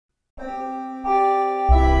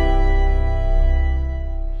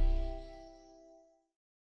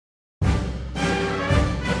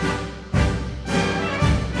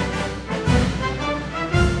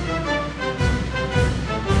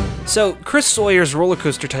So, Chris Sawyer's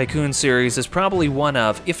Rollercoaster Tycoon series is probably one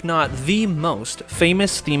of, if not the most,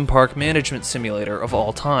 famous theme park management simulator of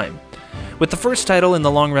all time. With the first title in the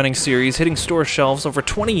long-running series hitting store shelves over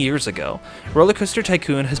 20 years ago, Rollercoaster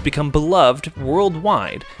Tycoon has become beloved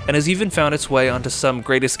worldwide and has even found its way onto some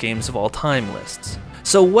greatest games of all time lists.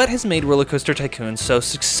 So what has made Rollercoaster Tycoon so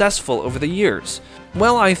successful over the years?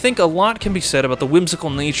 Well, I think a lot can be said about the whimsical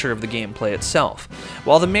nature of the gameplay itself.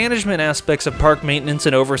 While the management aspects of park maintenance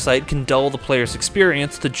and oversight can dull the player's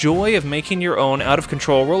experience, the joy of making your own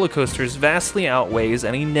out-of-control roller coasters vastly outweighs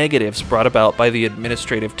any negatives brought about by the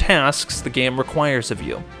administrative tasks the game requires of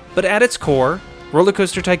you. But at its core,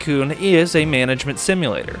 Rollercoaster Tycoon is a management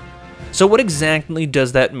simulator. So what exactly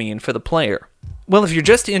does that mean for the player? Well, if you're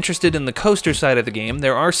just interested in the coaster side of the game,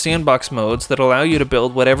 there are sandbox modes that allow you to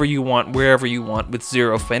build whatever you want wherever you want with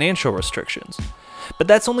zero financial restrictions. But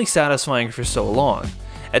that's only satisfying for so long.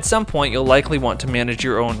 At some point, you'll likely want to manage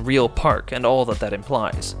your own real park and all that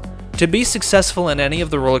implies. To be successful in any of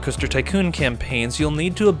the Rollercoaster Tycoon campaigns, you'll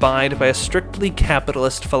need to abide by a strictly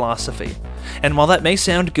capitalist philosophy. And while that may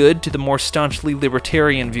sound good to the more staunchly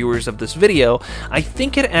libertarian viewers of this video, I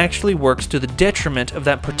think it actually works to the detriment of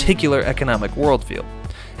that particular economic worldview.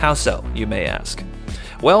 How so, you may ask?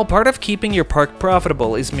 Well, part of keeping your park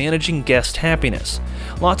profitable is managing guest happiness.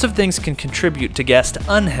 Lots of things can contribute to guest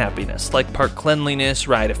unhappiness, like park cleanliness,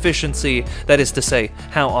 ride efficiency, that is to say,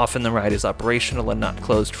 how often the ride is operational and not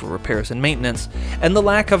closed for repairs and maintenance, and the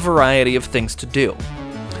lack of variety of things to do.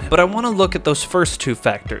 But I want to look at those first two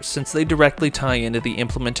factors, since they directly tie into the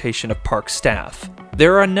implementation of park staff.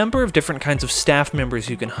 There are a number of different kinds of staff members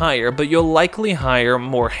you can hire, but you'll likely hire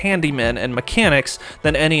more handymen and mechanics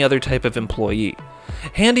than any other type of employee.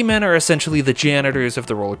 Handymen are essentially the janitors of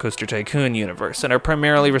the Rollercoaster Tycoon universe, and are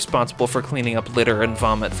primarily responsible for cleaning up litter and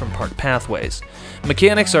vomit from park pathways.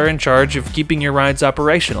 Mechanics are in charge of keeping your rides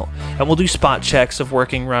operational, and will do spot checks of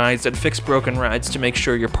working rides and fix broken rides to make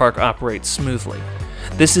sure your park operates smoothly.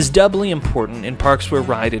 This is doubly important in parks where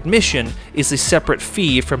ride admission is a separate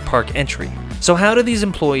fee from park entry. So how do these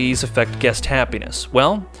employees affect guest happiness?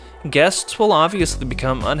 Well, guests will obviously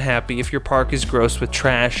become unhappy if your park is gross with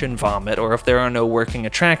trash and vomit, or if there are no working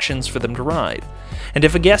attractions for them to ride. And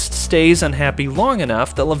if a guest stays unhappy long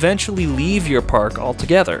enough, they'll eventually leave your park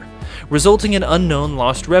altogether, resulting in unknown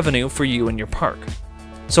lost revenue for you and your park.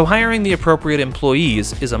 So hiring the appropriate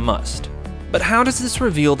employees is a must. But how does this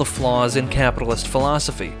reveal the flaws in capitalist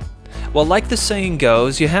philosophy? Well, like the saying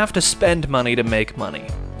goes, you have to spend money to make money.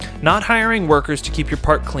 Not hiring workers to keep your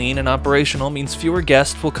park clean and operational means fewer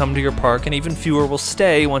guests will come to your park, and even fewer will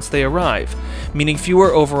stay once they arrive, meaning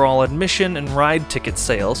fewer overall admission and ride ticket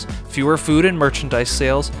sales, fewer food and merchandise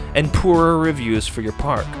sales, and poorer reviews for your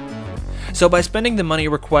park. So by spending the money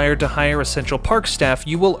required to hire essential park staff,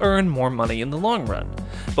 you will earn more money in the long run.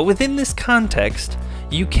 But within this context,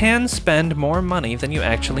 you can spend more money than you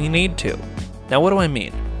actually need to. Now, what do I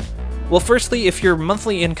mean? Well, firstly, if your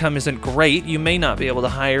monthly income isn't great, you may not be able to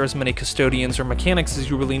hire as many custodians or mechanics as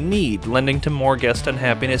you really need, lending to more guest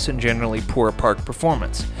unhappiness and generally poor park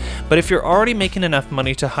performance. But if you're already making enough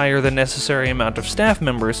money to hire the necessary amount of staff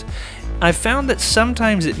members, I've found that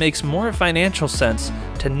sometimes it makes more financial sense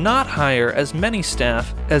to not hire as many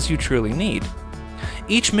staff as you truly need.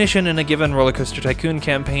 Each mission in a given Rollercoaster Tycoon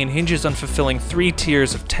campaign hinges on fulfilling 3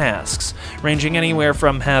 tiers of tasks, ranging anywhere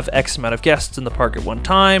from have X amount of guests in the park at one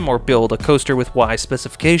time, or build a coaster with Y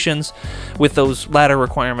specifications, with those latter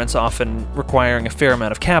requirements often requiring a fair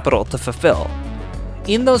amount of capital to fulfill.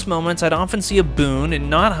 In those moments, I'd often see a boon in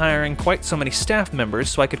not hiring quite so many staff members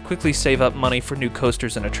so I could quickly save up money for new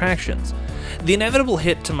coasters and attractions. The inevitable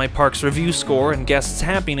hit to my park's review score and guests'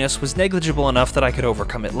 happiness was negligible enough that I could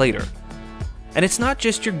overcome it later. And it's not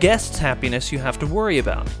just your guests' happiness you have to worry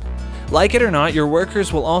about. Like it or not, your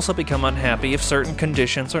workers will also become unhappy if certain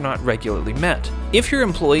conditions are not regularly met. If your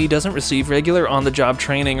employee doesn't receive regular on-the-job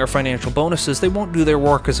training or financial bonuses, they won't do their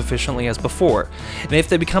work as efficiently as before. And if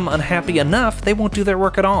they become unhappy enough, they won't do their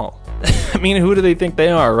work at all. I mean, who do they think they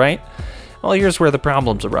are, right? Well, here's where the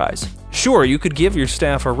problems arise. Sure, you could give your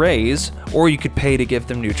staff a raise, or you could pay to give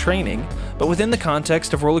them new training, but within the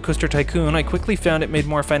context of Rollercoaster Tycoon, I quickly found it made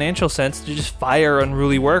more financial sense to just fire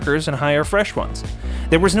unruly workers and hire fresh ones.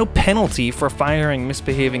 There was no penalty for firing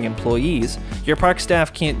misbehaving employees. Your park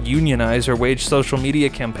staff can't unionize or wage social media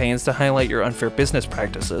campaigns to highlight your unfair business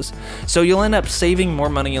practices, so you'll end up saving more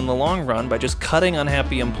money in the long run by just cutting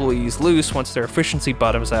unhappy employees loose once their efficiency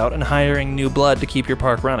bottoms out and hiring new blood to keep your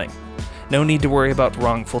park running. No need to worry about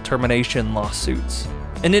wrongful termination lawsuits.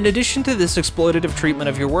 And in addition to this exploitative treatment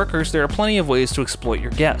of your workers, there are plenty of ways to exploit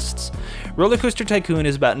your guests. Rollercoaster Tycoon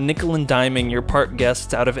is about nickel and diming your park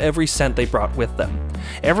guests out of every cent they brought with them.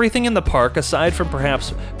 Everything in the park, aside from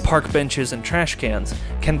perhaps park benches and trash cans,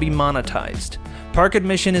 can be monetized. Park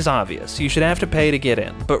admission is obvious, you should have to pay to get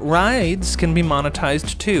in, but rides can be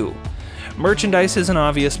monetized too. Merchandise is an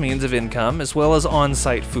obvious means of income, as well as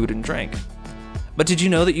on-site food and drink. But did you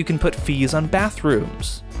know that you can put fees on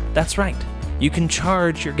bathrooms? That's right, you can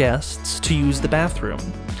charge your guests to use the bathroom.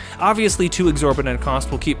 Obviously, too exorbitant a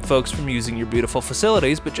cost will keep folks from using your beautiful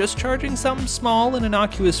facilities, but just charging some small and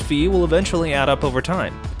innocuous fee will eventually add up over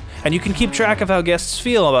time. And you can keep track of how guests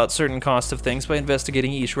feel about certain costs of things by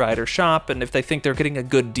investigating each ride or shop, and if they think they're getting a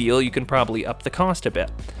good deal, you can probably up the cost a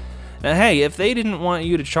bit. Now hey, if they didn't want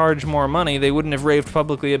you to charge more money, they wouldn't have raved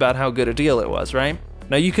publicly about how good a deal it was, right?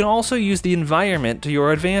 Now you can also use the environment to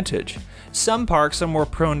your advantage. Some parks are more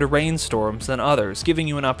prone to rainstorms than others, giving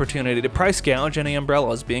you an opportunity to price gouge any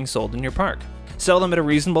umbrellas being sold in your park. Sell them at a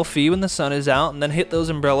reasonable fee when the sun is out, and then hit those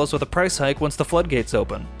umbrellas with a price hike once the floodgates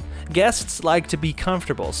open. Guests like to be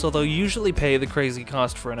comfortable, so they'll usually pay the crazy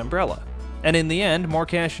cost for an umbrella. And in the end, more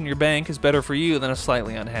cash in your bank is better for you than a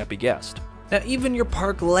slightly unhappy guest. Now even your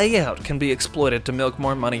park layout can be exploited to milk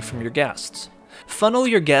more money from your guests. Funnel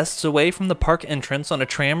your guests away from the park entrance on a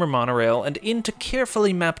tram or monorail and into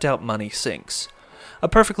carefully mapped out money sinks. A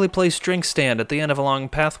perfectly placed drink stand at the end of a long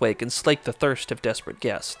pathway can slake the thirst of desperate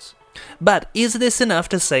guests. But is this enough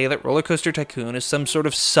to say that Rollercoaster Tycoon is some sort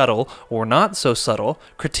of subtle, or not so subtle,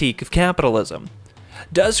 critique of capitalism?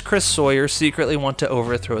 Does Chris Sawyer secretly want to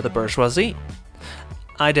overthrow the bourgeoisie?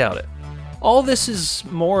 I doubt it. All this is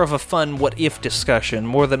more of a fun what-if discussion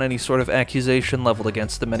more than any sort of accusation leveled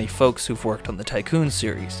against the many folks who've worked on the Tycoon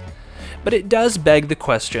series. But it does beg the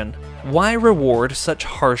question, why reward such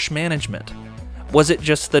harsh management? Was it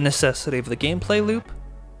just the necessity of the gameplay loop?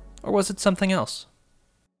 Or was it something else?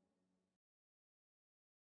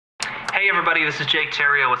 Hey everybody, this is Jake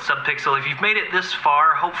Terrio with Subpixel. If you've made it this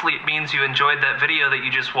far, hopefully it means you enjoyed that video that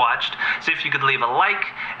you just watched. So if you could leave a like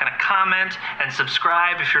and a comment and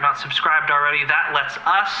subscribe if you're not subscribed already, that lets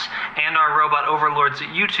us and our robot overlords at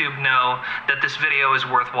YouTube know that this video is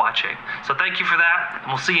worth watching. So thank you for that,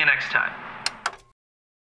 and we'll see you next time.